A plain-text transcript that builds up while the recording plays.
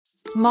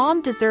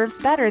Mom deserves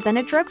better than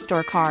a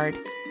drugstore card.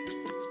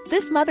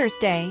 This Mother's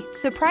Day,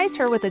 surprise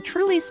her with a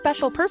truly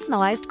special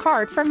personalized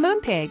card from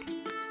Moonpig.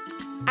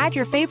 Add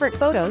your favorite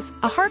photos,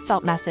 a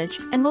heartfelt message,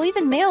 and we'll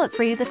even mail it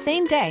for you the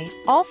same day,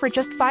 all for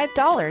just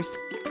 $5.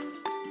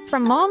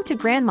 From mom to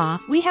grandma,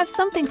 we have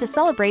something to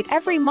celebrate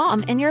every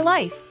mom in your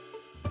life.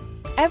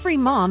 Every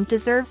mom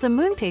deserves a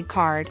Moonpig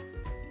card.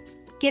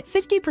 Get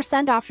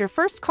 50% off your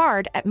first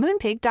card at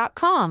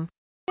moonpig.com.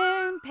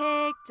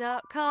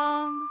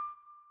 Moonpig.com.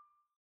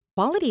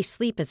 Quality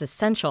sleep is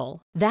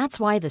essential. That's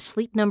why the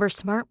Sleep Number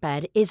Smart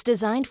Bed is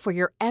designed for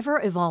your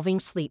ever-evolving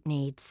sleep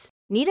needs.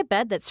 Need a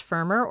bed that's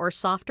firmer or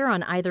softer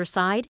on either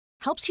side?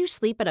 Helps you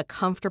sleep at a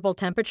comfortable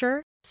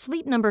temperature?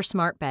 Sleep Number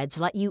Smart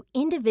Beds let you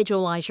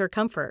individualize your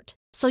comfort,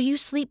 so you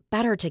sleep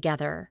better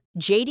together.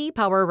 J.D.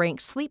 Power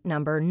ranks Sleep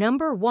Number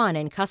number 1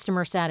 in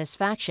customer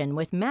satisfaction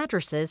with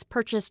mattresses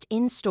purchased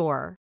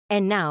in-store.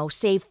 And now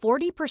save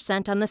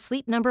 40% on the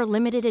Sleep Number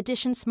Limited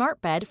Edition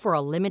Smart Bed for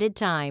a limited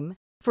time.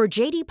 For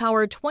J.D.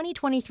 Power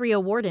 2023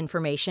 award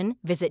information,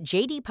 visit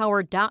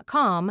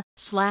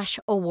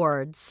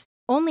jdpower.com/awards.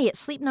 Only at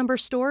Sleep Number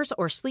stores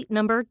or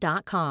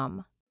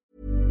sleepnumber.com.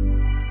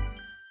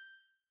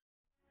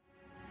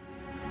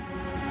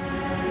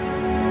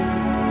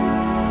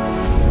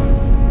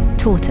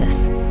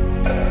 Tortoise.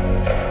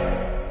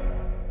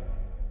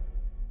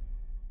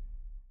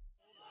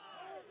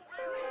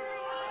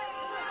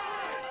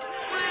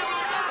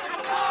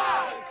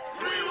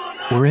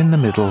 We're in the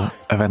middle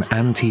of an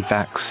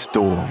anti-vax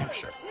storm.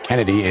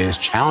 Kennedy is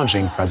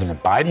challenging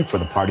President Biden for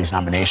the party's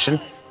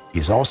nomination.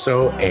 He's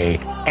also an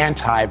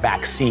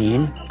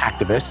anti-vaccine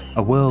activist.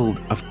 A world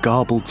of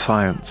garbled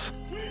science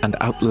and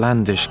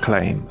outlandish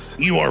claims.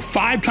 You are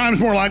 5 times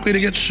more likely to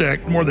get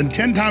sick, more than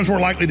 10 times more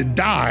likely to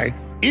die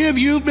if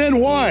you've been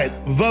what?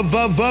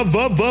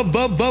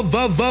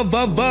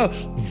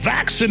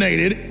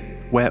 Vaccinated.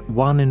 Where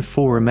 1 in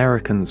 4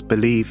 Americans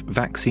believe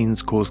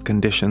vaccines cause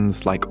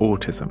conditions like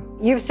autism.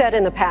 You've said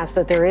in the past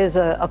that there is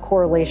a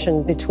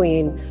correlation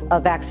between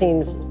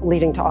vaccines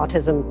leading to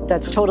autism.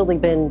 That's totally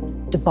been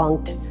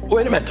debunked.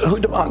 Wait a minute, who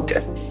debunked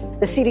it?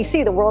 The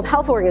CDC, the World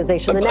Health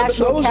Organization, the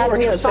National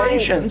Academy of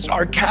Sciences. Those organizations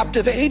are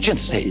captive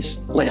agencies,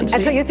 Lindsay.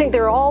 And so you think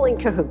they're all in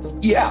cahoots?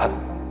 Yeah.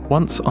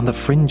 Once on the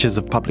fringes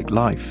of public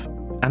life,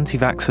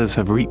 anti-vaxxers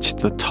have reached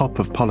the top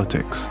of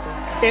politics.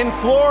 In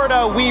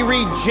Florida, we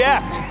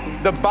reject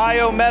the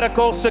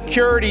biomedical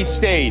security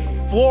state.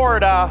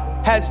 Florida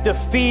has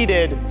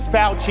defeated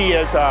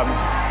Fauciism.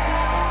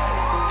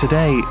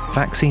 Today,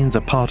 vaccines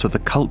are part of the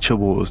culture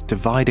wars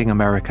dividing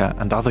America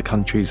and other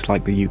countries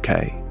like the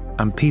UK,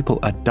 and people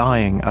are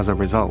dying as a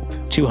result.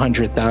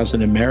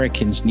 200,000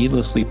 Americans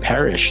needlessly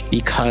perished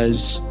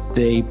because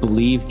they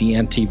believed the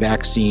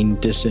anti-vaccine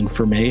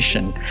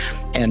disinformation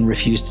and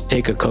refused to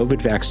take a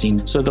COVID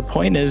vaccine. So the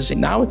point is,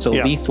 now it's a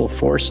lethal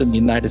force in the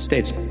United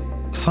States.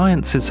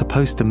 Science is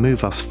supposed to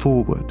move us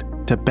forward,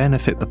 to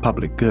benefit the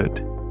public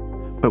good.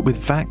 But with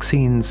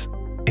vaccines,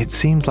 it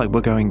seems like we're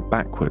going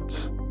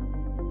backwards.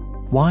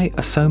 Why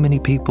are so many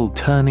people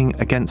turning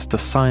against a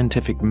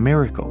scientific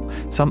miracle,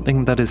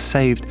 something that has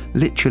saved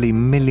literally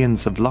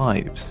millions of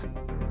lives?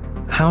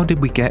 How did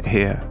we get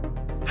here?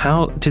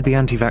 How did the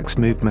anti-vax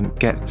movement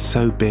get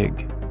so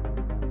big?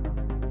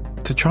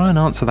 To try and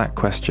answer that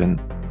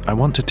question, I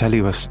want to tell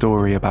you a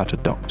story about a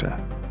doctor.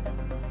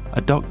 A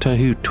doctor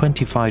who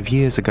 25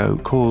 years ago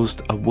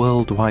caused a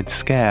worldwide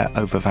scare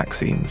over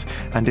vaccines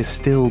and is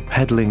still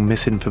peddling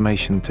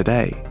misinformation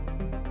today.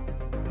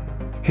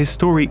 His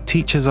story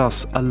teaches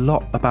us a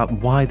lot about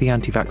why the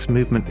anti-vax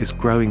movement is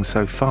growing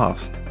so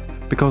fast,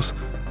 because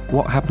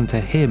what happened to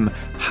him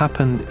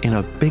happened in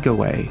a bigger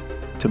way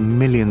to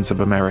millions of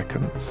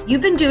Americans.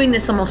 You've been doing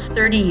this almost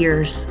 30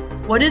 years.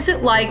 What is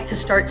it like to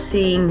start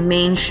seeing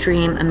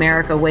mainstream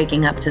America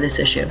waking up to this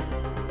issue?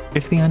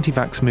 If the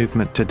anti-vax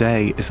movement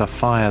today is a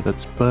fire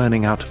that's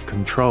burning out of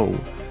control,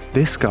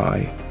 this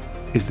guy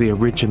is the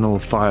original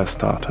fire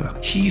starter.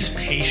 He's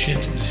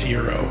patient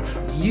zero.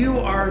 You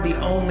are the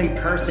only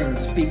person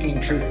speaking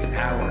truth to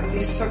power.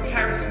 He's so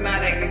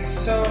charismatic, he's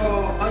so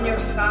on your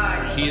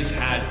side. He has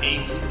had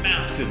a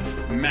massive,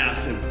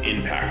 massive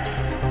impact.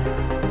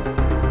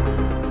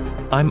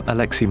 I'm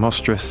Alexi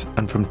Mostras,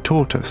 and from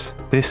Tortoise,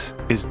 this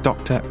is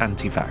Dr.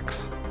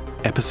 Anti-Vax,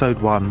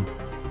 Episode 1,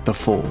 The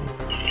Fall.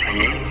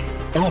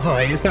 Oh,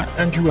 hi, is that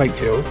Andrew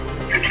Wakefield?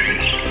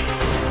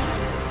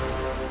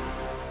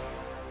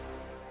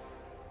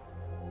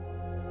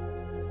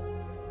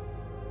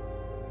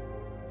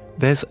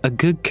 There's a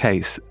good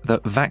case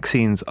that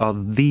vaccines are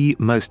the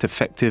most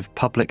effective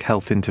public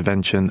health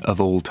intervention of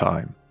all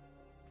time.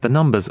 The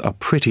numbers are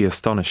pretty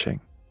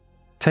astonishing.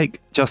 Take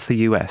just the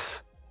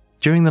US.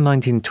 During the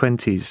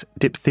 1920s,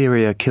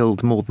 diphtheria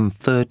killed more than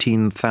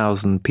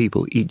 13,000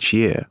 people each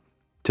year.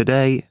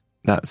 Today,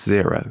 that's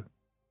 0.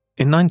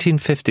 In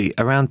 1950,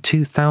 around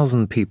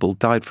 2,000 people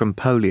died from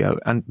polio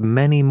and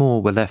many more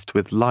were left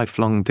with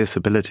lifelong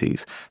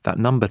disabilities. That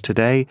number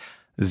today,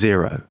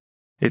 0.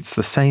 It's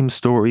the same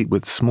story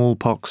with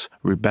smallpox,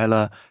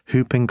 rubella,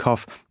 whooping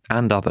cough,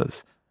 and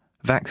others.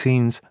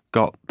 Vaccines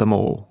got them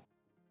all.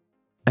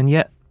 And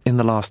yet, in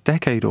the last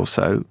decade or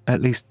so,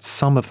 at least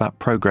some of that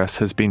progress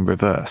has been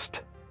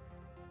reversed.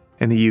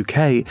 In the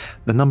UK,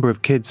 the number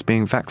of kids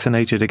being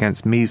vaccinated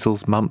against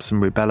measles, mumps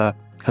and rubella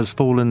has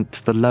fallen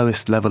to the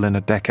lowest level in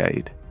a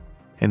decade.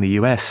 In the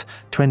US,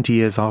 20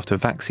 years after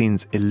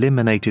vaccines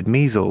eliminated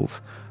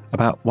measles,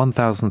 about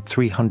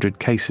 1,300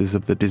 cases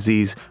of the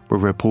disease were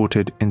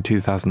reported in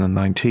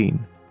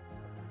 2019.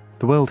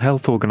 The World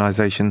Health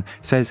Organization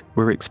says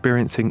we're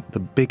experiencing the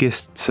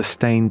biggest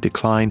sustained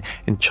decline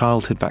in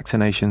childhood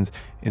vaccinations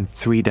in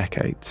 3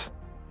 decades.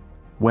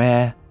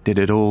 Where did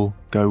it all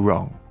go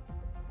wrong?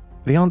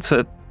 The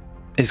answer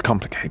is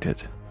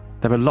complicated.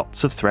 There are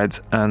lots of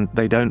threads and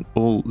they don't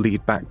all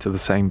lead back to the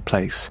same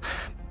place.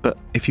 But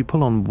if you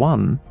pull on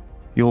one,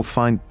 you'll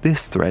find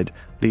this thread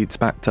leads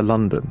back to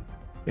London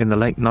in the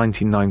late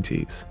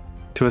 1990s,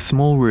 to a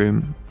small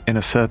room in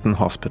a certain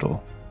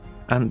hospital,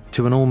 and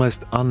to an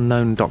almost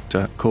unknown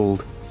doctor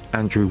called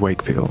Andrew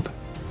Wakefield.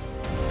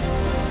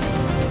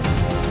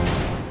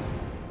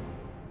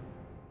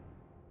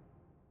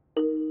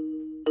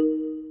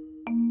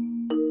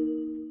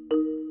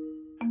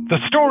 The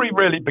story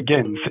really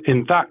begins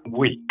in that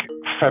week,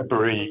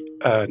 February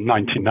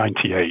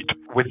 1998,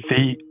 with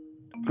the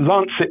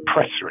Lancet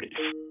press release.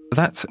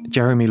 That's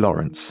Jeremy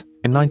Lawrence.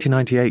 In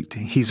 1998,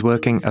 he's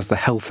working as the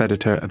health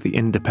editor of the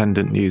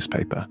Independent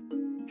newspaper.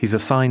 He's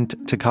assigned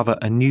to cover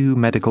a new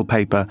medical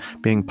paper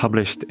being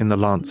published in The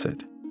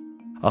Lancet,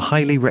 a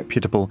highly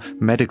reputable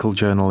medical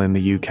journal in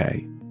the UK.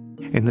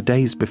 In the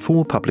days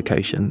before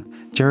publication,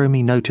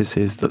 Jeremy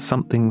notices that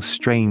something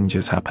strange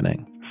is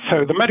happening.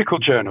 So the medical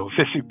journals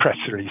issue press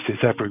releases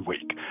every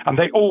week, and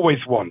they always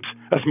want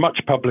as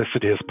much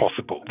publicity as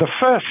possible. The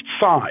first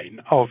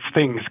sign of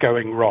things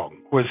going wrong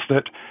was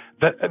that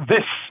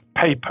this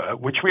paper,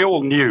 which we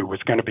all knew was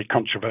going to be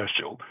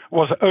controversial,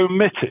 was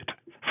omitted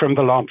from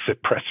the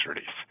Lancet press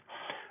release.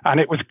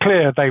 And it was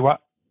clear they were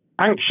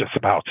anxious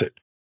about it.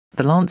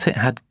 The Lancet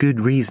had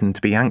good reason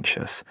to be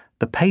anxious.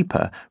 The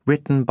paper,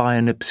 written by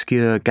an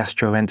obscure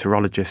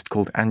gastroenterologist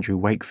called Andrew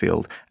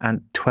Wakefield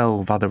and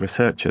 12 other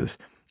researchers,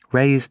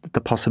 raised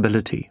the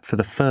possibility for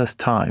the first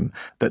time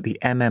that the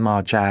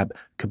MMR jab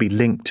could be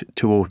linked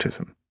to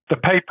autism. The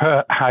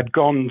paper had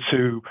gone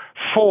to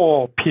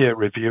 4 peer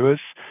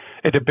reviewers.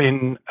 It had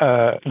been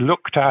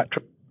looked at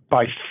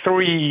by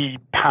 3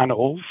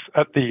 panels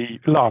at the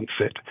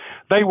Lancet.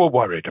 They were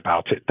worried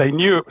about it. They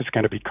knew it was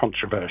going to be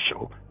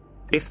controversial.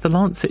 If the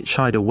Lancet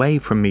shied away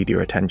from media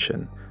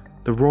attention,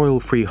 the Royal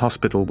Free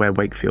Hospital where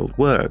Wakefield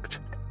worked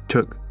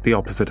took the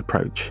opposite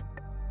approach.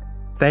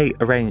 They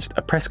arranged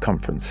a press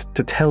conference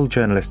to tell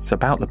journalists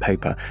about the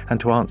paper and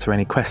to answer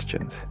any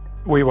questions.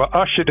 We were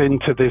ushered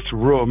into this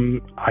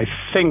room, I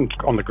think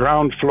on the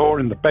ground floor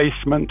in the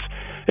basement.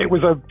 It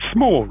was a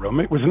small room.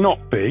 It was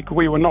not big.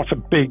 We were not a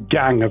big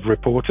gang of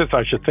reporters.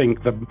 I should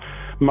think there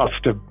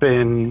must have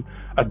been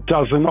a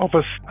dozen of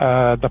us.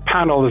 The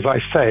panel, as I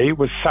say,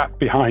 was sat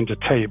behind a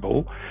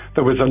table.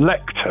 There was a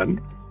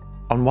lectern.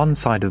 On one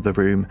side of the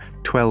room,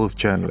 12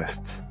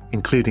 journalists,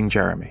 including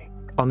Jeremy.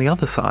 On the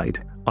other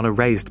side, on a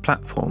raised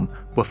platform,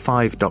 were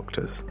 5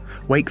 doctors,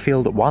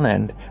 Wakefield at one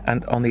end,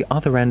 and on the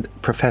other end,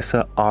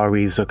 Professor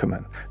R.E.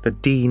 Zuckerman, the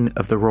Dean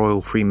of the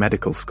Royal Free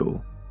Medical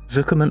School.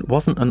 Zuckerman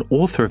wasn't an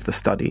author of the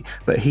study,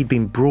 but he'd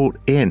been brought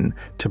in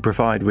to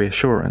provide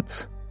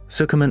reassurance.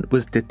 Zuckerman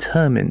was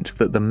determined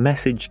that the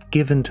message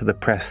given to the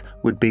press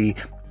would be,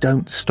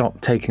 don't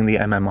stop taking the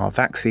MMR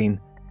vaccine,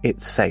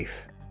 it's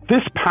safe.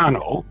 This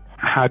panel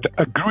had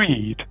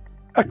agreed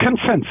a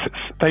consensus.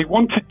 They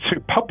wanted to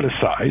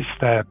publicise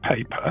their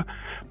paper,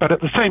 but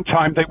at the same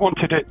time they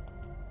wanted it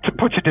to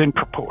put it in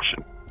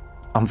proportion.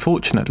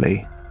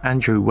 Unfortunately,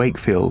 Andrew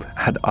Wakefield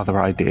had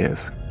other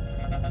ideas.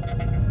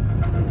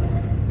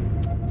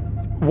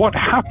 What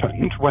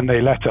happened when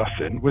they let us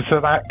in was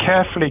that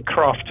carefully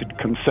crafted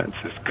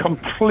consensus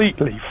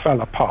completely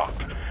fell apart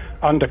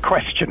under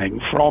questioning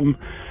from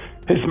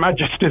His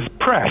Majesty's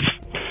press.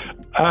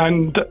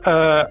 And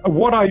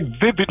what I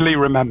vividly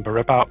remember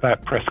about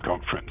that press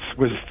conference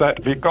was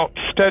that it got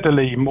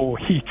steadily more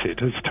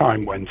heated as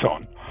time went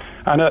on.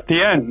 And at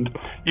the end,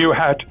 you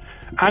had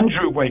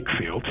Andrew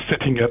Wakefield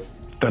sitting at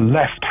the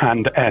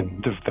left-hand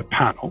end of the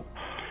panel,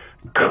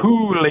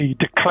 coolly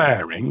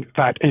declaring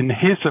that, in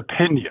his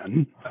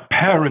opinion,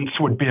 parents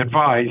would be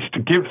advised to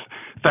give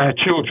their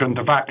children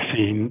the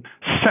vaccine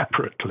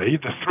separately,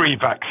 the 3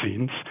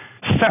 vaccines,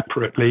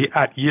 separately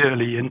at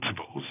yearly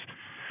intervals,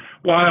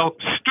 while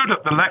stood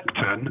at the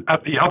lectern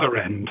at the other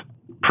end,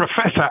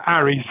 Professor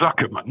R.E.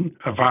 Zuckerman,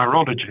 a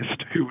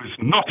virologist who was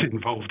not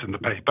involved in the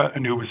paper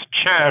and who was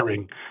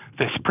chairing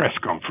this press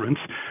conference,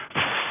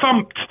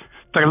 thumped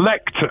the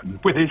lectern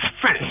with his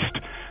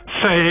fist,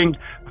 saying,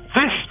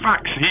 "This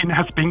vaccine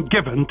has been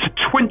given to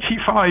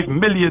 25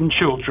 million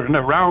children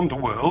around the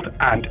world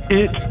and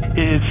it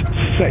is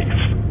safe."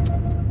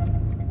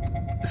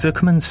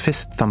 Zuckerman's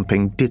fist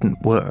thumping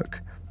didn't work.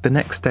 The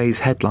next day's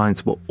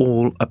headlines were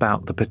all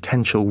about the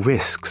potential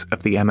risks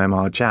of the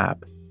MMR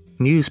jab.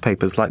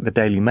 Newspapers like the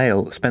Daily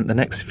Mail spent the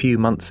next few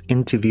months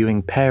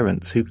interviewing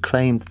parents who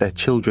claimed their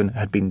children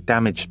had been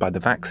damaged by the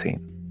vaccine.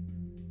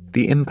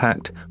 The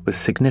impact was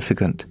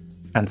significant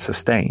and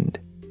sustained.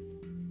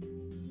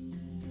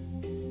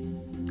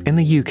 In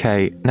the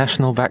UK,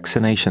 national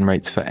vaccination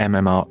rates for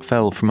MMR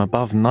fell from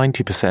above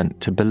 90%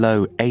 to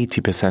below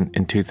 80%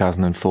 in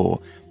 2004,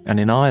 and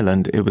in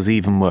Ireland it was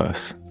even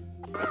worse.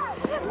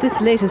 This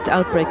latest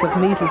outbreak of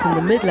measles in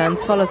the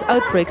Midlands follows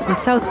outbreaks in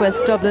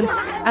southwest Dublin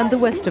and the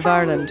west of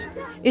Ireland.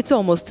 It's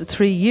almost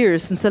 3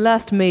 years since the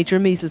last major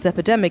measles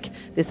epidemic.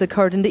 This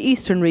occurred in the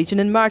eastern region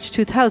in March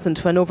 2000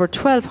 when over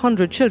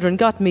 1,200 children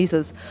got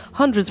measles.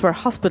 Hundreds were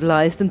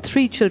hospitalised and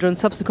 3 children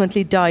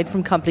subsequently died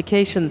from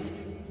complications.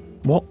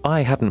 What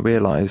I hadn't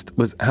realised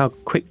was how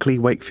quickly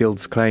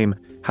Wakefield's claim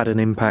had an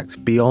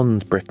impact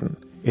beyond Britain,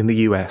 in the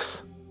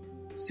US.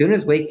 As soon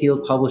as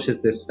Wakefield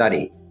publishes this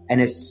study,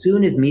 and as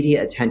soon as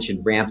media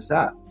attention ramps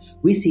up,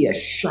 we see a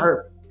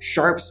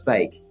sharp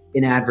spike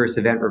in adverse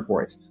event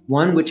reports,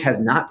 one which has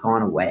not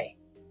gone away.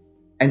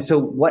 And so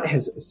what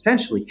has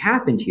essentially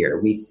happened here,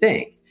 we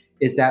think,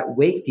 is that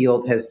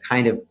Wakefield has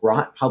kind of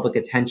brought public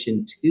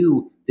attention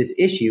to this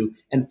issue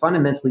and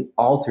fundamentally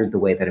altered the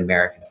way that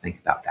Americans think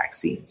about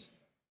vaccines.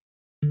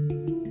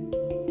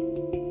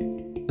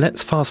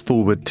 Let's fast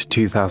forward to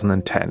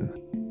 2010.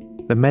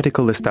 The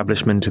medical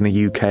establishment in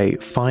the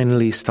UK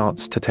finally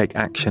starts to take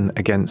action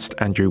against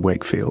Andrew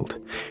Wakefield.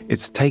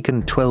 It's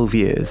taken 12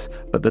 years,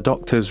 but the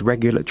doctor's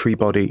regulatory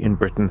body in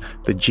Britain,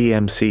 the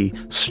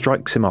GMC,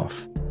 strikes him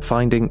off,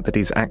 finding that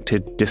he's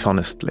acted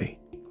dishonestly.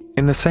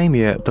 In the same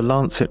year, The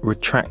Lancet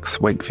retracts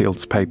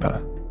Wakefield's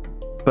paper.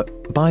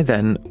 But by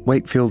then,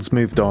 Wakefield's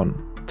moved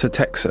on to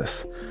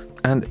Texas,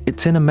 and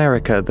it's in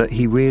America that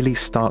he really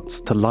starts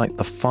to light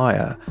the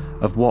fire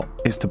of what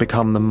is to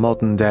become the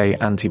modern-day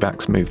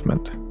anti-vax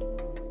movement.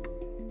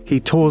 He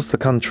tours the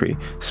country,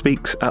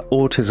 speaks at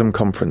autism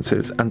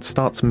conferences, and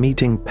starts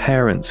meeting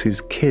parents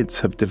whose kids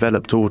have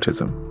developed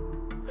autism.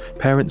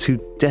 Parents who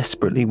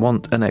desperately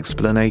want an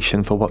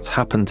explanation for what's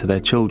happened to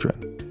their children.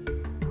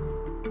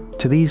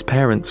 To these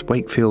parents,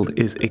 Wakefield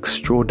is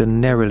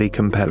extraordinarily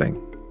compelling.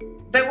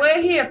 The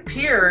way he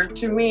appeared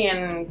to me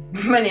and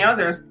many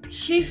others,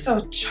 he's so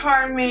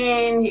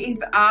charming,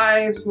 his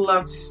eyes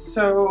look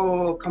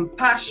so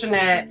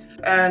compassionate,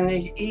 and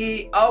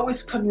he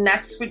always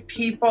connects with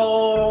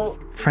people.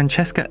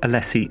 Francesca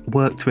Alessi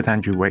worked with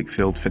Andrew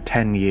Wakefield for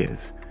 10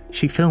 years.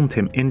 She filmed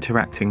him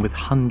interacting with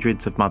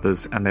hundreds of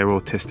mothers and their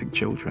autistic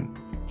children.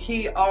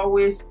 He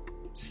always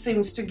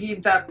seems to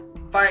give that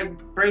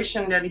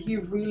vibration that he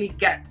really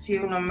gets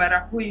you no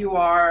matter who you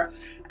are.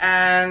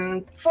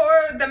 And for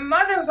the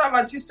mothers of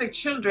autistic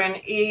children,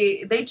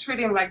 they treat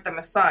him like the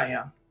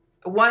Messiah.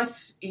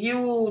 Once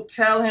you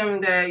tell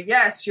him that,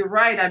 yes, you're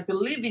right, I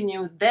believe in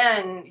you,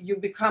 then you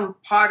become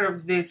part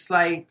of this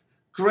like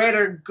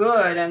greater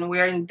good, and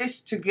we're in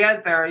this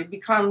together. It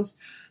becomes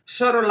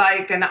sort of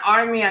like an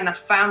army and a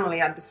family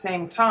at the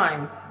same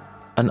time.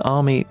 An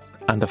army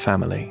and a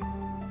family.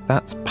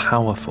 That's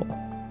powerful.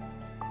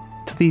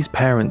 To these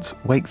parents,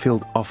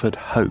 Wakefield offered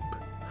hope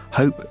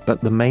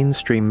that the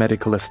mainstream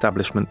medical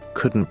establishment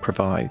couldn't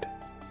provide.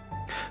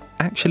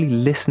 Actually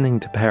listening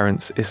to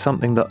parents is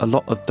something that a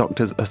lot of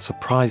doctors are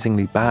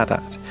surprisingly bad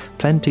at.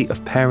 Plenty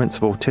of parents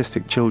of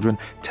autistic children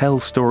tell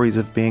stories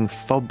of being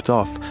fobbed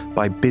off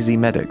by busy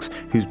medics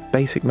whose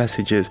basic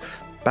message is,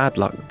 bad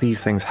luck,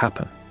 these things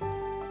happen.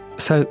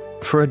 So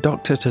for a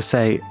doctor to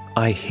say,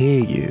 I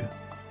hear you,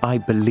 I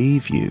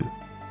believe you,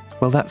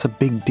 well, that's a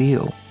big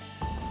deal.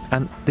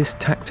 And this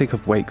tactic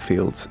of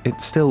Wakefield's,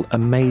 it's still a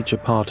major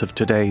part of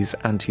today's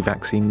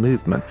anti-vaccine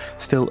movement,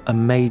 still a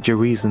major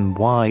reason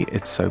why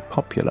it's so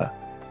popular.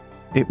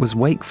 It was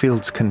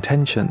Wakefield's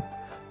contention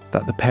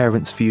that the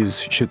parents'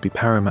 views should be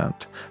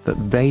paramount,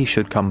 that they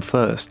should come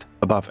first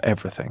above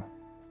everything.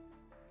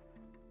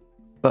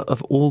 But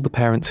of all the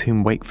parents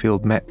whom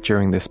Wakefield met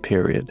during this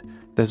period,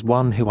 there's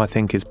one who I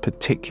think is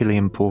particularly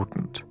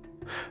important.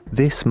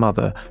 This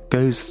mother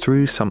goes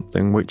through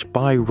something which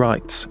by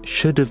rights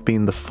should have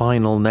been the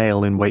final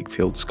nail in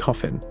Wakefield's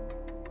coffin.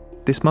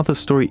 This mother's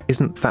story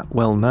isn't that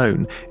well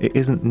known, it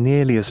isn't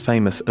nearly as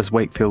famous as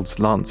Wakefield's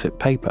Lancet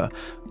paper.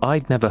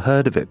 I'd never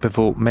heard of it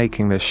before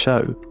making this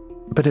show,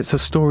 but it's a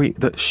story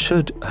that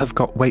should have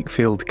got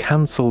Wakefield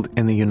cancelled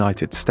in the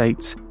United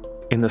States,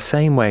 in the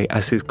same way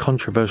as his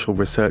controversial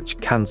research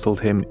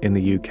cancelled him in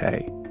the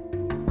UK.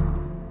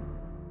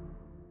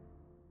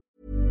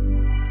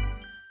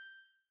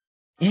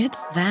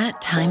 It's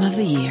that time of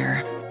the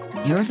year.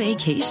 Your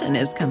vacation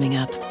is coming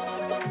up.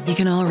 You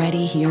can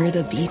already hear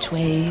the beach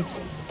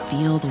waves,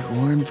 feel the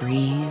warm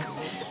breeze,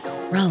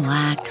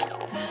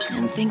 relax,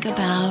 and think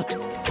about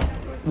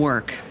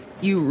work.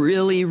 You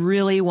really,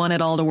 really want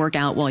it all to work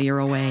out while you're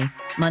away.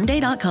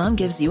 Monday.com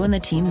gives you and the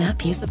team that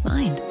peace of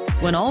mind.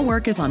 When all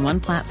work is on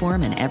one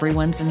platform and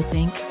everyone's in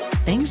sync,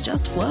 things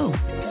just flow.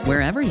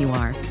 Wherever you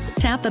are,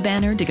 tap the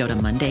banner to go to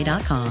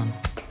Monday.com.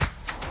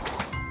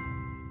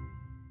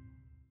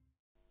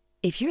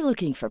 If you're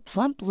looking for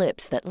plump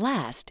lips that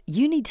last,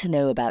 you need to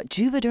know about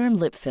Juvederm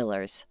lip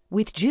fillers.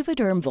 With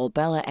Juvederm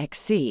Volbella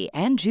XC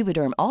and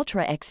Juvederm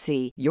Ultra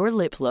XC, your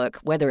lip look,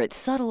 whether it's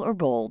subtle or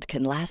bold,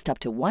 can last up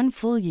to 1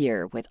 full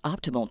year with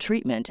optimal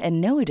treatment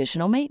and no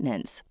additional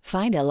maintenance.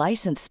 Find a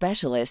licensed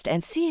specialist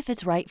and see if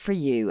it's right for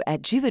you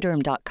at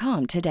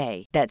Juvederm.com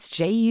today. That's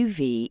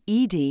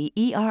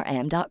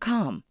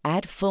JUVEDERM.com.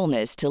 Add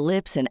fullness to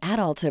lips in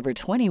adults over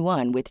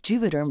 21 with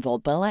Juvederm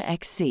Volbella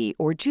XC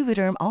or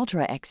Juvederm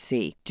Ultra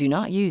XC. Do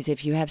not use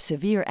if you have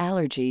severe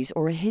allergies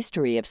or a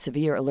history of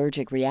severe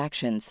allergic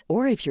reactions,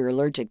 or if you're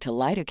allergic to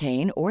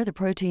lidocaine or the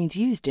proteins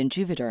used in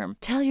Juvederm.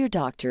 Tell your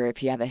doctor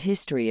if you have a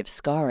history of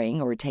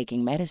scarring or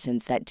taking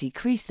medicines that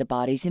decrease the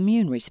body's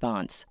immune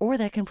response or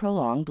that can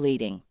prolong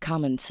bleeding.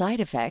 Common side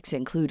effects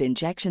include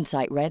injection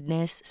site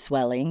redness,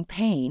 swelling,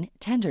 pain,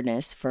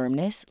 tenderness,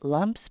 firmness,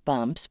 lumps,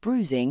 bumps,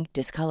 bruising,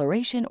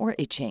 discoloration, or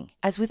itching.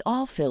 As with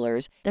all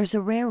fillers, there's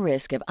a rare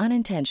risk of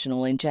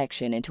unintentional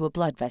injection into a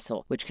blood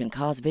vessel, which can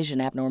cause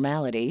vision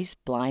abnormalities,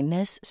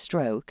 blindness,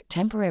 stroke,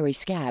 temporary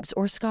scabs,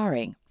 or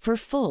scarring. For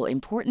full,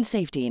 important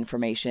safety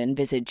information,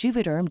 visit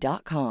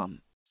Juvederm.com.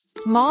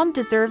 Mom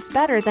deserves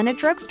better than a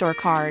drugstore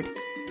card.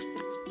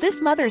 This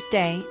Mother's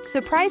Day,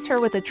 surprise her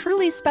with a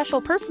truly special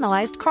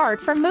personalized card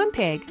from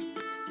Moonpig.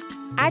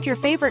 Add your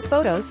favorite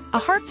photos, a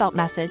heartfelt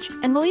message,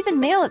 and we'll even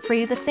mail it for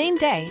you the same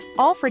day,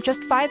 all for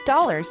just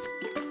 $5.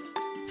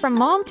 From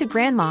mom to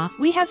grandma,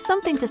 we have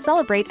something to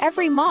celebrate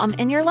every mom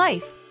in your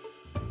life.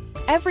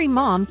 Every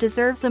mom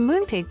deserves a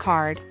Moonpig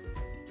card.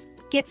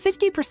 Get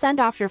 50%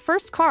 off your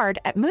first card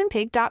at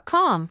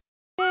Moonpig.com.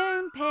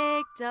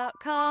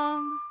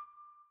 Moonpig.com.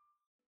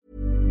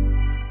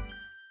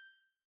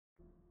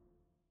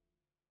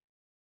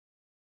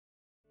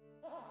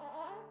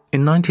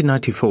 In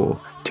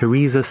 1994,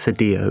 Teresa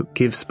Cedillo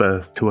gives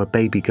birth to a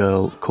baby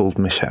girl called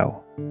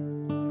Michelle.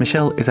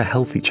 Michelle is a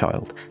healthy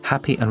child.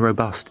 Happy and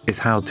robust is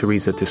how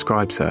Teresa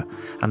describes her,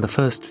 and the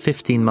first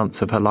 15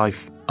 months of her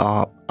life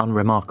are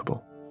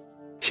unremarkable.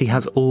 She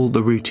has all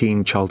the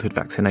routine childhood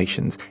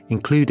vaccinations,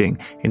 including,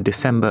 in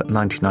December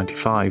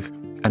 1995,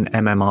 an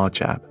MMR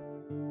jab.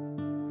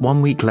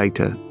 1 week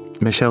later,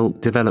 Michelle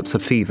develops a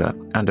fever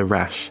and a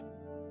rash.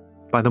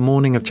 By the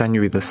morning of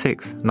January the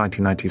 6th,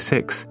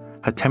 1996,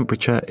 her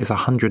temperature is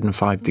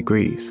 105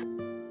 degrees.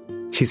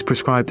 She's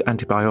prescribed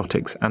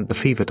antibiotics and the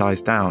fever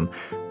dies down,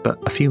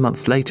 but a few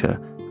months later,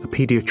 a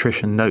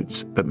pediatrician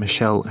notes that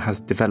Michelle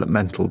has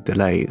developmental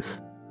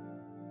delays.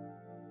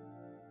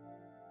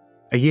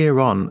 A year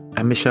on,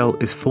 and Michelle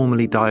is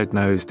formally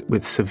diagnosed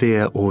with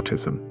severe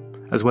autism,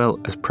 as well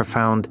as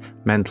profound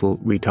mental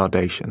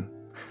retardation.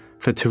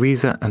 For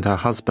Teresa and her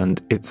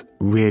husband, it's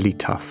really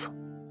tough.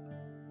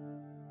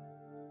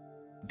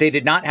 They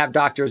did not have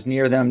doctors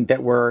near them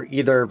that were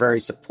either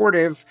very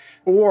supportive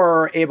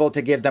or able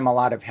to give them a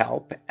lot of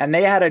help. And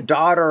they had a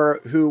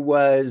daughter who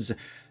was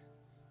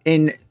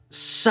in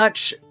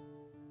such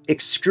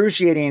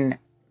excruciating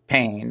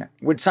pain,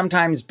 would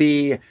sometimes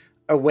be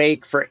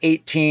awake for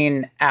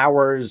 18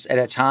 hours at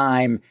a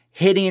time,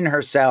 hitting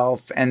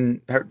herself. And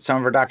some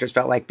of her doctors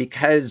felt like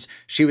because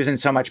she was in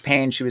so much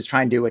pain, she was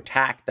trying to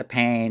attack the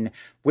pain,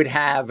 would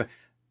have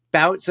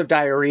bouts of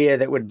diarrhea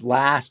that would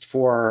last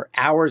for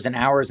hours and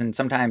hours and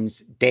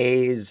sometimes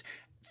days,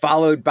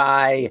 followed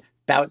by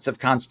bouts of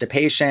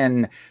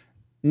constipation,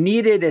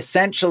 needed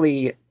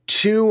essentially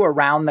 2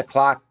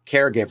 around-the-clock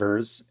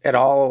caregivers at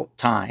all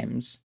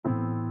times.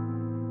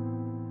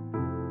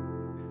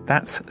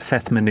 That's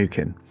Seth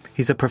Mnookin.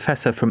 He's a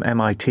professor from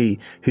MIT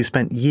who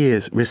spent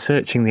years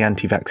researching the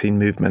anti-vaccine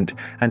movement,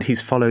 and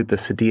he's followed the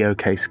Cedillo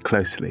case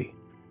closely.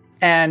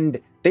 And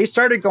they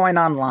started going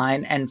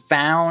online and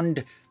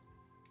found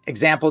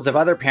examples of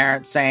other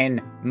parents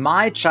saying,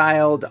 my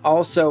child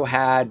also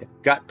had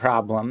gut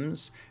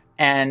problems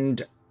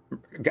and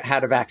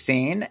had a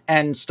vaccine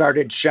and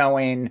started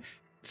showing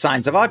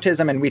signs of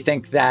autism. And we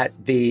think that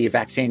the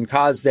vaccine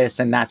caused this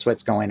and that's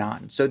what's going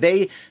on. So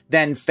they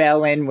then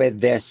fell in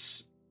with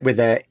this, with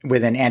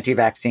an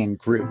anti-vaccine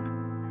group.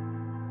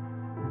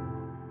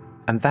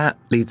 And that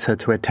leads her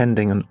to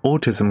attending an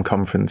autism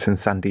conference in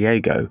San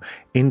Diego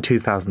in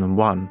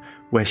 2001,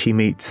 where she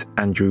meets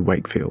Andrew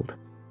Wakefield.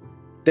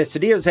 The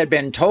Cedillos had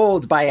been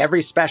told by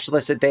every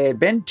specialist that they had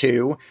been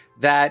to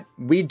that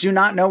we do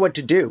not know what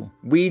to do.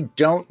 We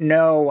don't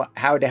know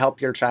how to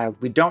help your child.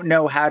 We don't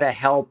know how to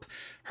help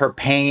her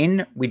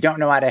pain. We don't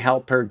know how to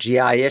help her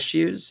GI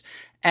issues.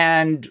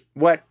 And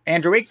what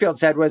Andrew Wakefield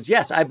said was,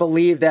 yes, I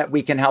believe that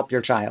we can help your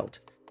child.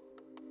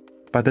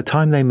 By the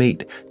time they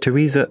meet,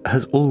 Teresa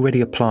has already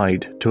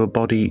applied to a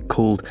body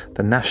called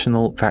the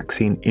National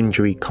Vaccine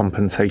Injury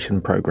Compensation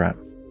Program.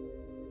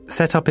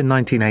 Set up in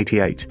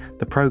 1988,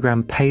 the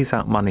program pays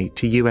out money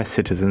to US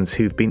citizens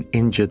who've been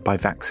injured by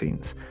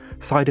vaccines.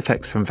 Side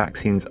effects from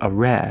vaccines are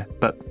rare,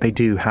 but they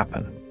do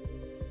happen.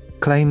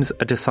 Claims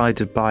are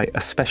decided by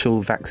a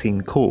special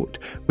vaccine court,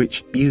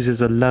 which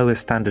uses a lower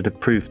standard of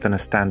proof than a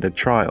standard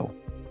trial.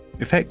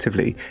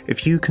 Effectively,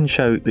 if you can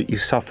show that you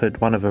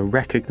suffered one of a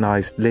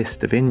recognised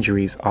list of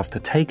injuries after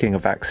taking a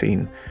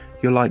vaccine,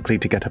 you're likely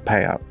to get a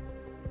payout.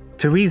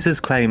 Teresa's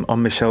claim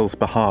on Michelle's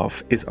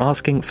behalf is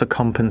asking for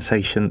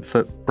compensation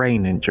for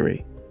brain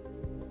injury.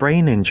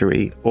 brain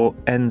injury, or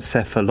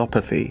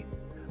encephalopathy,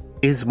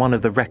 is one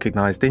of the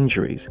recognised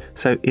injuries,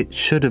 so it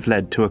should have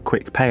led to a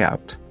quick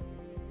payout.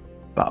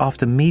 But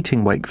after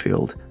meeting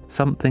Wakefield,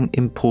 something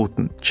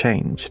important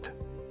changed.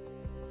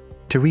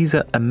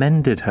 Teresa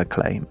amended her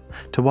claim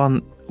to one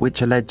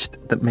which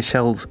alleged that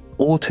Michelle's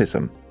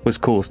autism was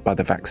caused by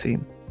the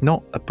vaccine,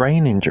 not a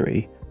brain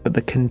injury, but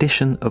the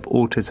condition of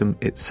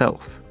autism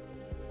itself.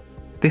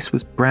 This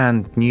was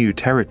brand new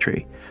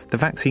territory. The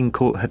vaccine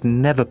court had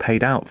never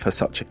paid out for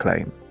such a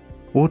claim.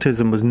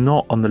 Autism was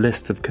not on the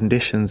list of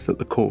conditions that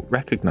the court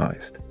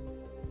recognised.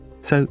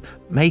 So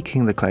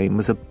making the claim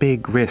was a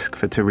big risk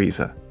for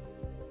Teresa.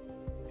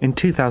 In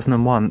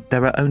 2001,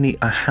 there are only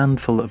a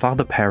handful of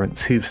other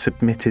parents who've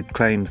submitted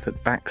claims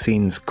that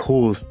vaccines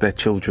caused their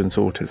children's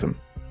autism.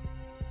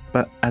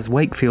 But as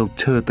Wakefield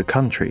toured the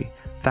country,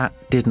 that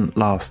didn't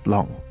last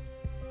long.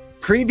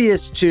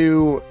 Previous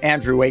to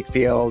Andrew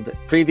Wakefield,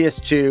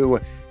 previous to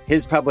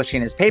his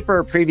publishing his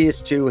paper,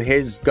 previous to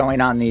his going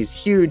on these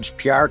huge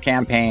PR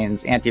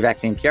campaigns,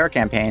 anti-vaccine PR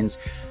campaigns,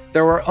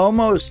 there were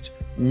almost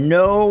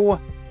no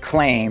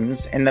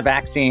claims in the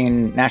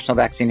National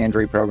Vaccine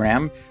Injury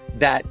Program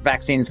that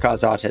vaccines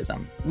cause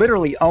autism.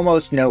 Literally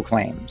almost no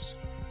claims.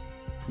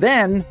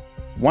 Then,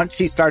 once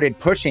he started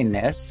pushing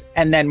this,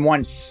 and then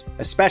once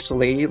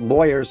especially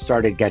lawyers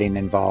started getting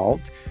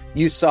involved,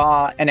 you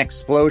saw an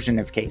explosion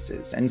of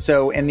cases. And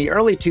so in the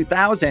early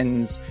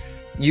 2000s,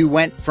 you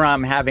went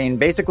from having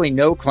basically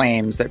no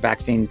claims that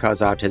vaccine cause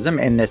autism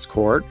in this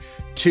court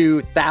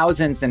to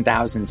thousands and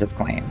thousands of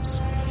claims.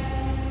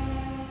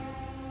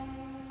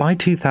 By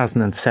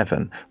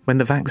 2007, when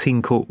the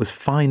vaccine court was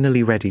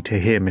finally ready to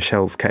hear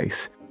Michelle's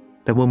case,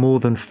 there were more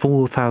than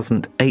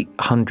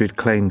 4,800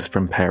 claims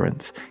from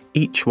parents,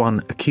 each one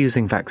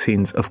accusing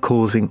vaccines of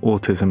causing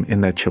autism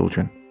in their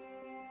children.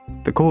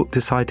 The court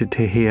decided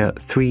to hear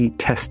 3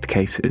 test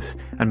cases,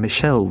 and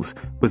Michelle's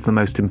was the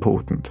most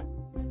important.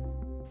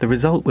 The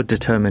result would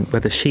determine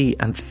whether she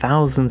and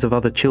thousands of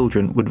other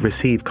children would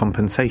receive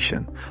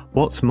compensation.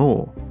 What's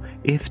more,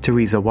 if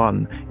Teresa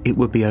won, it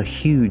would be a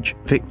huge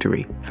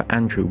victory for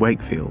Andrew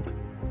Wakefield.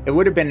 It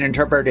would have been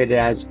interpreted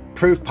as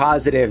proof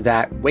positive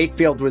that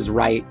Wakefield was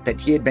right,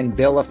 that he had been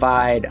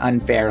vilified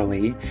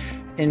unfairly.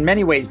 In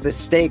many ways, the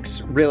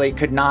stakes really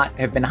could not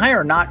have been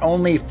higher, not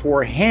only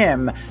for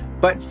him,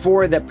 but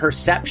for the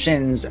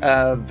perceptions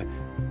of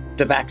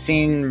the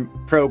vaccine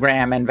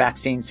program and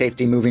vaccine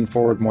safety moving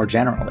forward more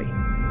generally.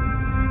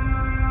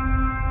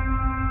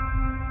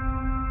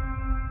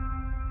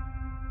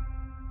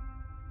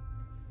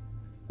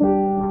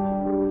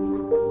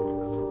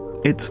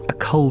 It's a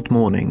cold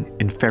morning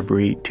in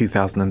February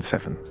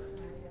 2007.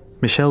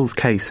 Michelle's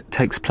case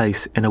takes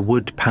place in a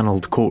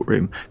wood-panelled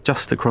courtroom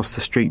just across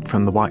the street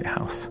from the White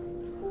House.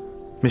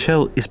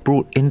 Michelle is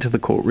brought into the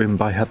courtroom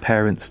by her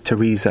parents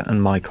Teresa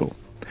and Michael.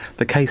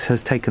 The case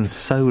has taken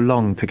so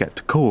long to get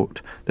to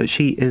court that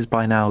she is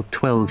by now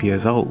 12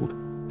 years old,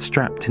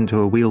 strapped into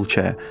a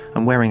wheelchair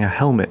and wearing a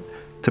helmet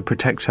to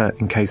protect her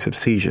in case of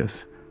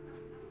seizures.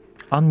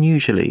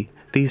 Unusually,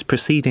 these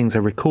proceedings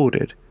are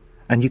recorded,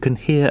 and you can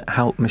hear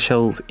how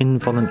Michelle's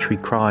involuntary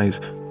cries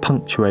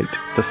punctuate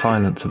the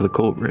silence of the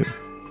courtroom.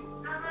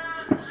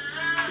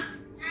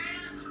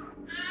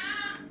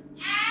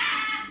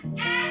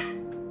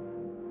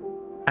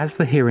 As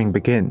the hearing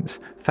begins,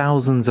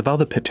 thousands of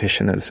other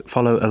petitioners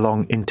follow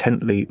along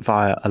intently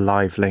via a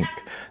live link.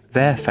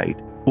 Their fate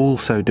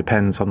also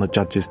depends on the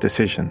judge's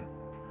decision.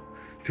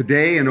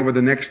 Today and over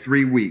the next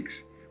 3 weeks,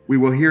 we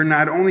will hear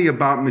not only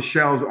about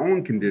Michelle's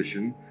own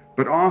condition,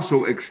 but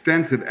also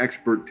extensive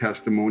expert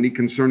testimony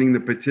concerning the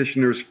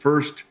petitioner's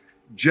first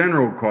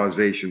general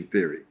causation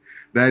theory.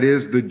 That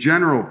is, the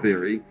general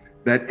theory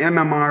that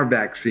MMR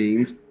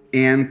vaccines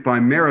and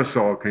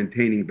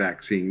thimerosal-containing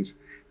vaccines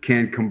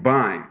can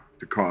combine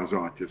to cause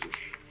autism.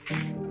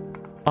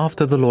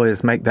 After the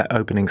lawyers make their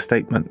opening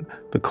statement,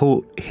 the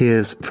court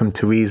hears from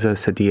Teresa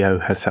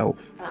Cedillo herself.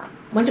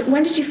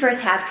 When did you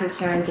first have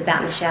concerns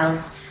about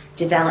Michelle's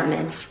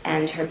development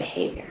and her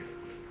behavior?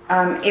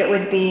 It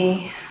would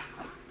be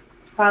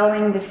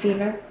following the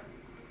fever.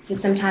 So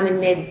sometime in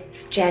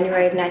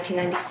mid-January of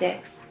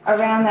 1996?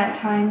 Around that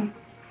time.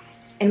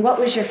 And what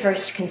was your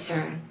first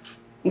concern?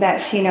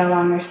 That she no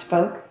longer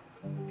spoke.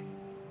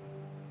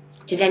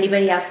 Did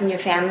anybody else in your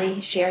family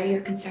share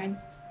your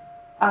concerns?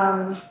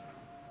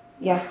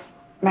 Yes.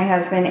 My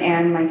husband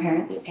and my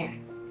parents. Your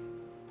parents.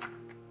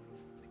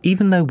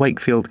 Even though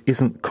Wakefield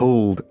isn't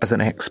called as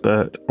an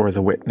expert or as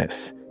a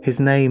witness, his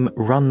name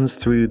runs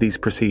through these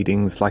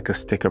proceedings like a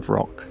stick of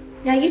rock.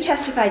 Now, you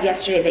testified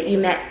yesterday that you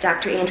met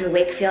Dr. Andrew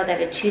Wakefield at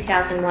a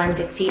 2001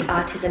 Defeat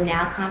Autism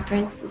Now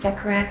conference. Is that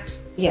correct?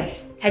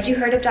 Yes. Had you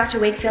heard of Dr.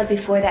 Wakefield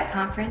before that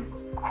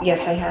conference?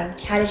 Yes, I had.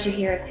 How did you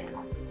hear of him?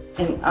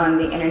 On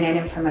the internet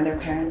and from other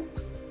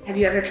parents. Have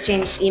you ever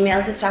exchanged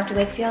emails with Dr.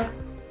 Wakefield?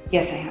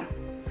 Yes, I have.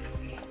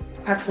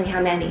 Approximately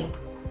how many?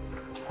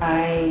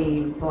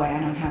 I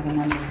don't have a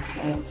number.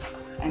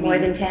 More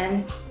than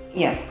 10?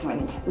 Yes, more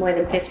than 10. More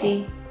than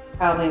 50?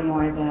 Probably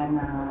more than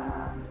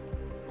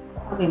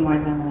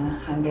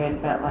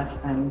 100, but less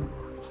than...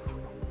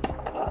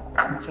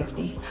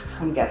 150,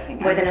 I'm guessing.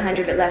 More than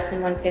 100, but less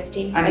than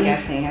 150? I'm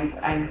guessing.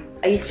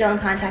 Are you still in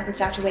contact with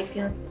Dr.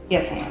 Wakefield?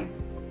 Yes, I am.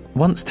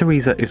 Once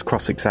Teresa is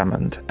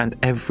cross-examined and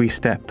every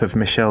step of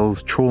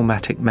Michelle's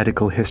traumatic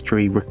medical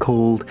history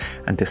recalled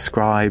and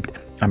described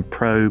and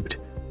probed,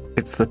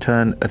 it's the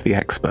turn of the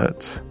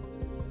experts.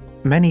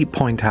 Many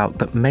point out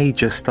that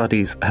major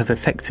studies have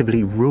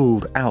effectively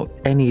ruled out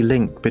any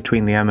link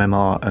between the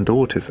MMR and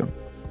autism.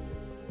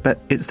 But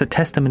it's the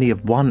testimony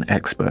of one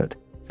expert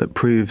that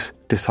proves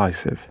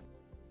decisive.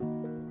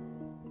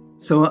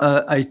 So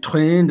I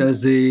trained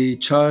as a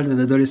child and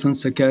adolescent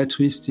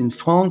psychiatrist in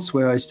France,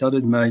 where I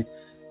started my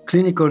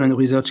clinical and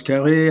research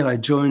career. I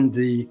joined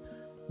the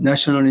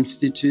National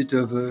Institute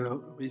of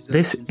Research.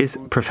 This is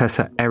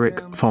Professor Eric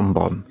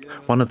Fonbon,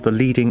 one of the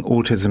leading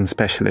autism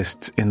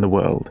specialists in the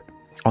world.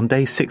 On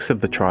day 6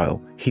 of the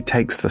trial, he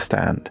takes the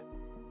stand.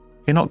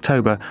 In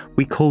October,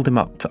 we called him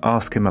up to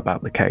ask him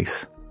about the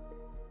case.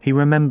 He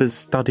remembers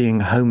studying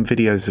home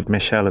videos of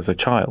Michelle as a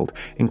child,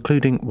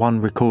 including one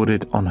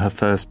recorded on her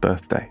first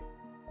birthday,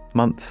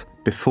 months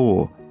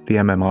before the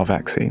MMR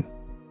vaccine.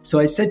 So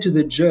I said to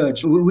the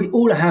judge, we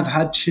all have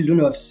had children,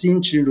 who have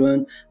seen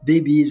children,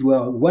 babies who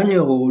are 1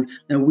 year old,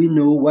 and we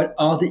know what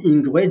are the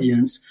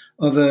ingredients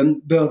of a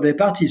birthday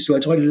party. So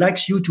I'd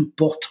like you to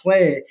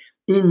portray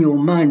in your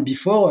mind,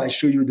 before I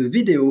show you the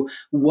video,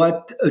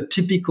 what a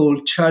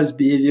typical child's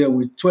behavior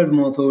with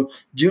 12-month-old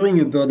during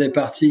a birthday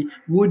party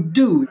would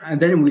do. And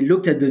then we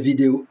looked at the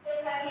video.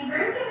 Happy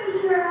birthday,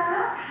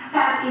 Michelle.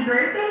 Happy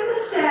birthday,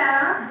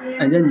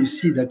 Michelle. And then you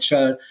see that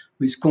child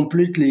who is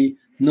completely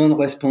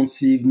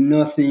non-responsive,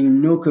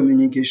 nothing, no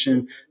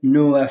communication,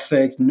 no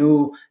affect,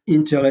 no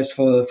interest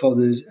for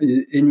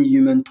any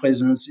human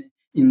presence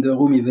in the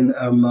room, even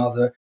her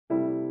mother.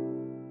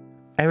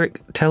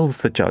 Eric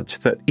tells the judge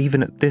that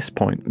even at this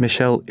point,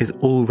 Michelle is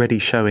already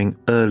showing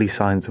early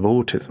signs of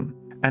autism,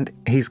 and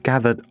he's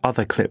gathered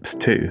other clips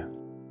too.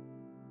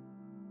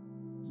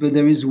 But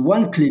there is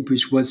one clip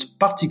which was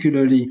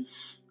particularly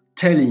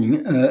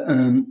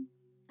telling,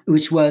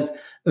 which was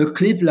a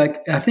clip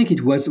I think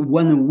it was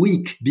 1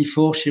 week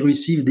before she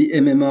received the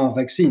MMR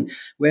vaccine,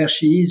 where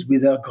she is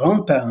with her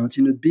grandparents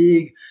in a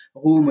big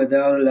room where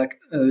there are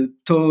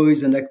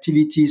toys and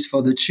activities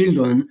for the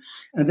children.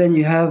 And then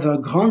you have her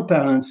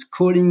grandparents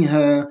calling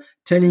her,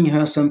 telling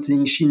her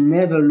something. She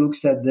never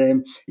looks at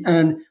them.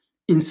 And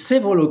in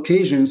several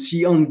occasions,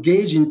 she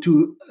engaged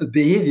into a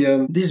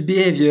behavior, this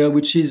behavior,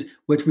 which is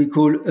what we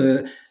call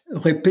a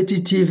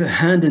repetitive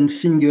hand and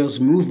fingers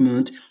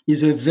movement,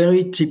 is a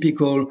very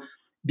typical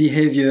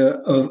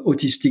behavior of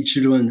autistic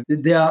children.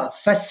 They are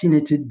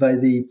fascinated by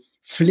the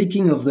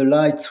flicking of the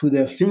light through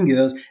their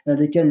fingers, and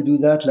they can do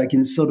that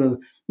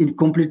in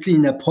completely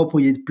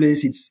inappropriate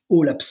place. It's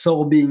all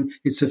absorbing.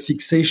 It's a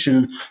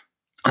fixation.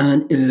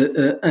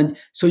 And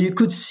so you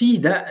could see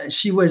that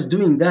she was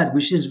doing that,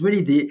 which is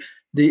really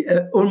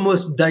the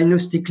almost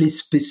diagnostically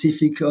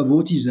specific of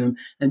autism.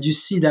 And you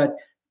see that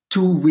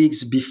 2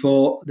 weeks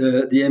before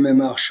the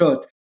MMR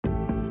shot.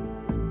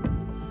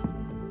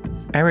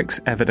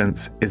 Eric's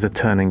evidence is a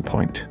turning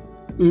point.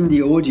 In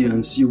the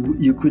audience,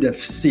 you could have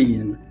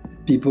seen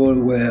people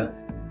were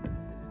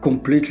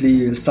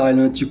completely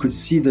silent. You could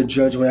see the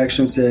judge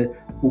reaction say,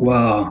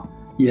 wow,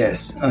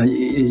 yes,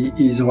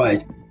 he's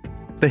right.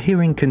 The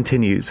hearing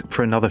continues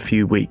for another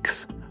few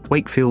weeks.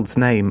 Wakefield's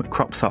name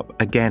crops up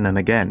again and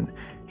again.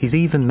 He's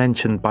even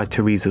mentioned by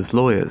Teresa's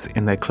lawyers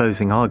in their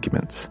closing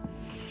arguments.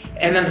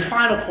 And then the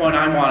final point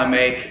I want to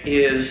make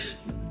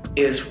is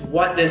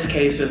what this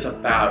case is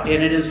about.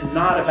 And it is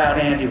not about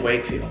Andy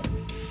Wakefield.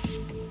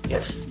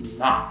 It's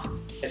not.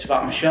 It's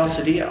about Michelle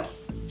Cedillo.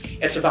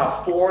 It's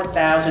about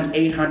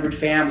 4,800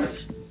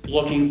 families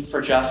looking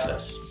for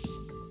justice.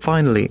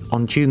 Finally,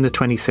 on June the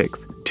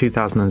 26th,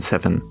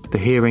 2007, the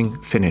hearing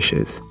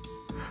finishes.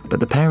 But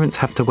the parents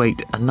have to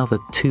wait another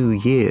 2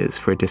 years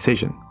for a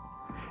decision.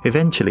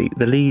 Eventually,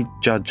 the lead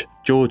judge,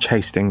 George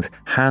Hastings,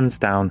 hands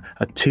down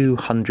a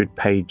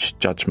 200-page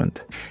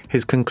judgment.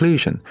 His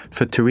conclusion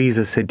for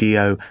Teresa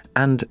Cedillo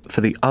and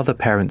for the other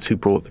parents who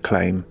brought the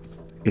claim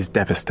is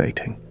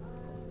devastating.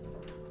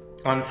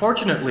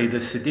 Unfortunately, the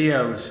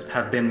Cedillos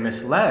have been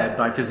misled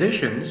by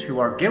physicians who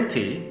are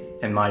guilty,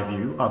 in my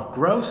view, of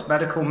gross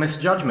medical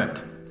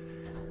misjudgment.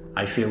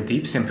 I feel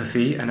deep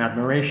sympathy and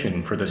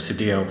admiration for the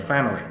Cedillo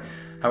family.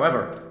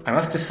 However, I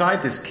must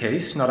decide this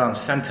case not on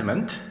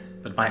sentiment,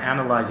 but by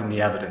analyzing the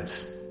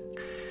evidence.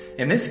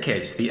 In this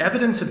case, the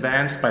evidence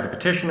advanced by the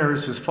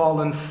petitioners has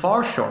fallen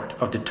far short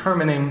of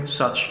determining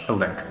such a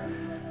link.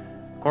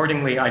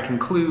 Accordingly, I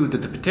conclude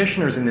that the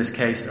petitioners in this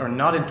case are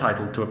not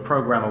entitled to a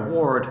program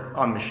award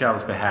on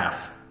Michelle's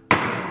behalf.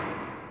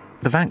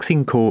 The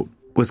vaccine court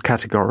was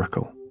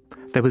categorical.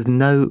 There was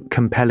no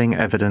compelling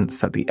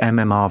evidence that the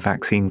MMR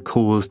vaccine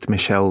caused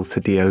Michelle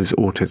Cedillo's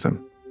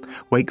autism.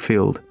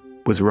 Wakefield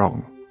was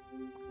wrong.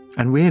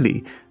 And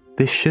really,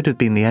 this should have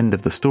been the end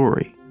of the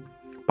story.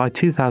 By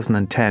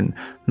 2010,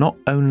 not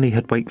only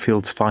had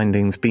Wakefield's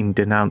findings been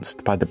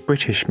denounced by the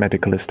British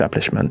medical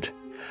establishment,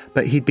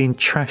 But he'd been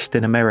trashed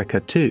in America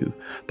too,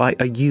 by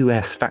a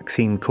US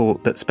vaccine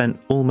court that spent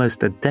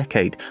almost a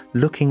decade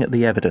looking at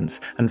the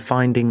evidence and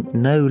finding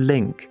no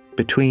link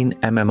between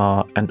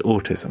MMR and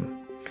autism.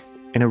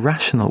 In a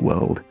rational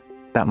world,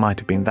 that might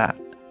have been that.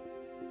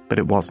 But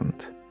it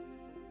wasn't.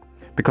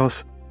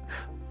 Because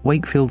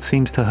Wakefield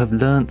seems to have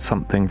learnt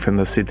something from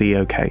the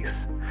Cedillo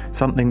case,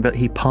 something that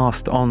he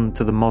passed on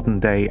to the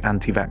modern-day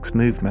anti-vax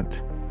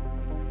movement.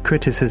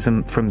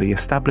 Criticism from the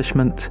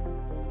establishment,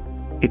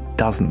 it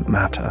doesn't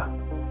matter.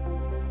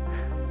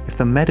 If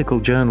the medical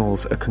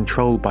journals are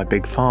controlled by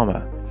Big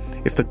Pharma,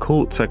 if the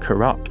courts are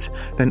corrupt,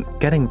 then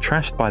getting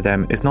trashed by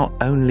them is not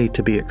only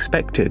to be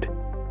expected,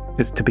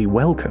 it's to be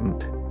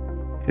welcomed.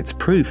 It's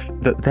proof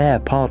that they're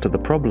part of the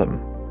problem.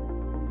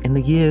 In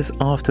the years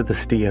after the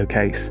Cedillo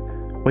case,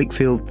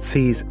 Wakefield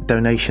sees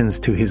donations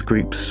to his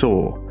group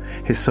soar,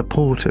 his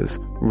supporters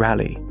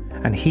rally,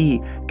 and he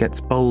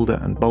gets bolder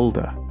and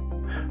bolder.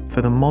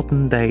 For the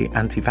modern-day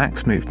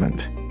anti-vax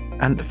movement,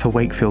 and for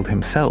Wakefield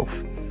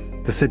himself,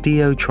 the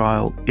Cedillo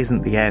trial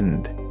isn't the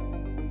end,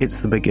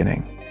 it's the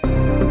beginning.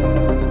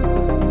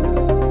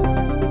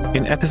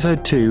 In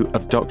episode 2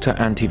 of Dr.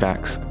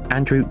 Anti-Vax,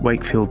 Andrew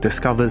Wakefield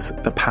discovers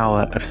the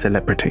power of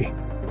celebrity.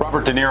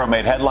 Robert De Niro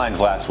made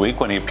headlines last week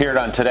when he appeared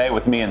on Today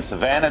with Me in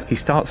Savannah. He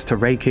starts to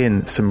rake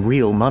in some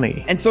real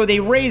money. And so they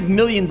raise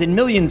millions and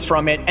millions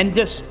from it and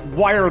just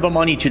wire the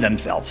money to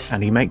themselves.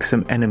 And he makes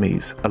some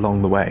enemies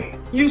along the way.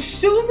 You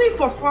sued me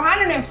for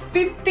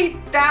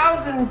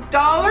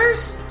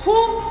 $450,000?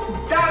 Who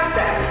does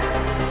that?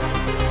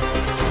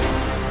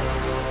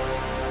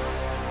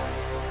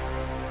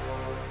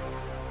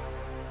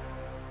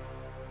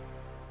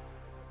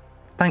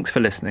 Thanks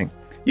for listening.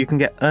 You can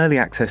get early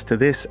access to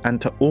this and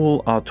to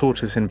all our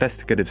Tortoise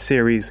investigative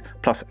series,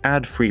 plus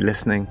ad-free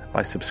listening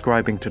by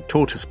subscribing to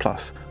Tortoise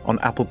Plus on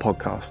Apple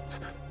Podcasts.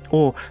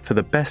 Or, for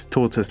the best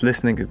Tortoise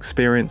listening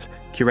experience,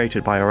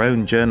 curated by our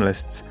own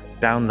journalists,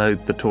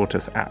 download the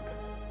Tortoise app.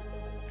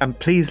 And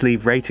please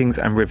leave ratings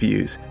and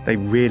reviews. They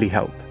really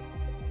help.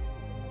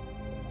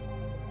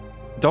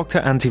 Dr.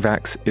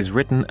 Anti-Vax is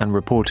written and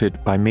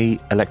reported by me,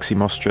 Alexi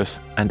Mostras,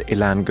 and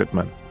Ilan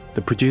Goodman.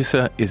 The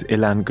producer is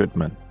Ilan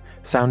Goodman.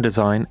 Sound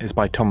design is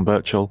by Tom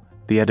Birchall.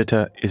 The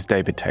editor is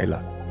David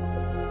Taylor.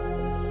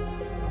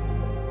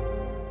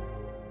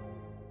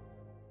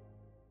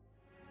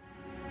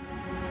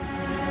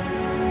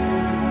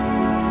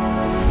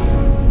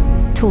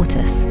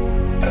 Tortoise.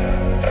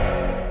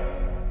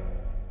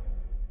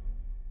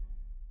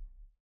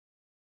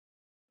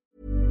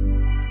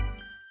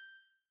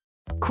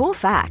 Cool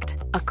fact,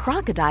 a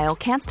crocodile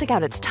can't stick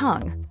out its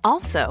tongue.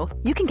 Also,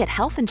 you can get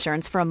health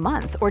insurance for a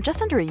month or just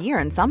under a year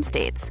in some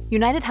states.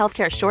 United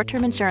Healthcare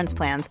short-term insurance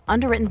plans,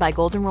 underwritten by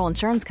Golden Rule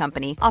Insurance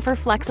Company, offer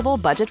flexible,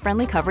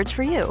 budget-friendly coverage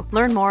for you.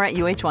 Learn more at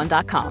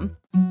uh1.com.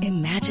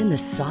 Imagine the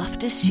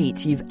softest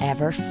sheets you've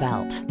ever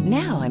felt.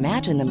 Now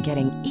imagine them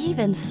getting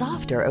even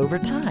softer over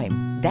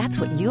time. That's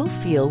what you'll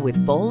feel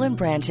with Boll &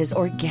 Branch's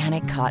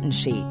organic cotton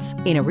sheets.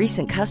 In a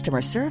recent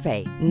customer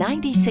survey,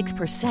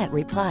 96%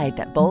 replied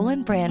that Boll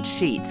 & Branch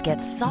sheets get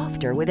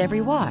softer with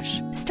every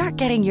wash. Start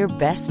getting your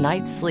best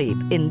night's sleep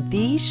in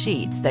these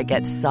sheets that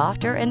get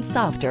softer and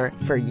softer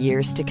for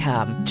years to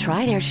come.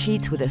 Try their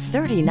sheets with a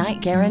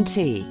 30-night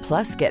guarantee.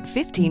 Plus, get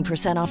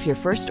 15% off your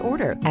first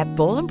order at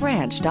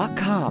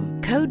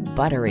bollandbranch.com. Code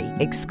BUTTERY.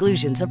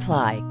 Exclusions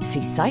apply.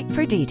 See site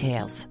for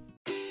details.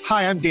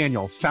 Hi, I'm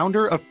Daniel,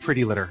 founder of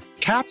Pretty Litter.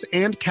 Cats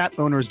and cat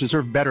owners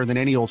deserve better than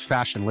any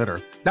old-fashioned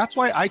litter. That's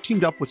why I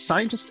teamed up with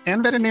scientists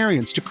and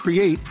veterinarians to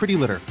create Pretty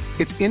Litter.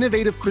 Its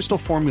innovative crystal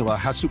formula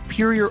has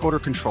superior odor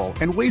control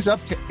and weighs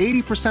up to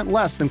 80%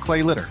 less than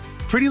clay litter.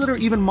 Pretty Litter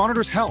even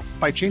monitors health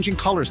by changing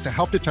colors to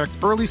help detect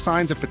early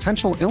signs of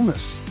potential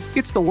illness.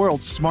 It's the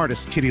world's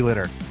smartest kitty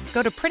litter.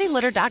 Go to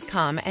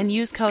prettylitter.com and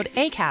use code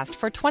ACAST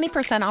for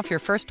 20% off your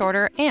first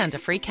order and a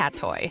free cat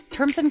toy.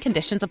 Terms and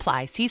conditions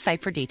apply. See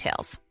site for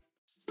details.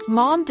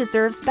 Mom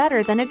deserves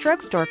better than a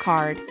drugstore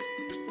card.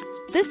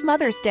 This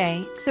Mother's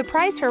Day,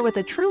 surprise her with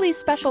a truly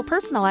special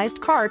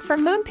personalized card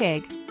from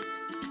Moonpig.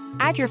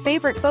 Add your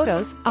favorite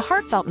photos, a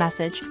heartfelt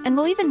message, and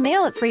we'll even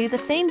mail it for you the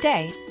same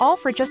day, all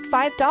for just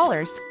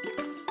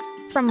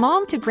 $5. From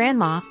mom to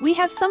grandma, we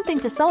have something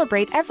to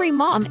celebrate every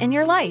mom in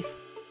your life.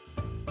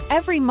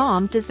 Every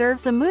mom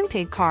deserves a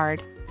Moonpig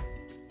card.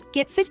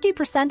 Get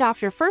 50%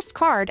 off your first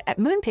card at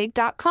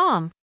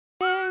moonpig.com.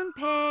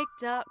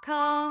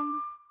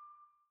 Moonpig.com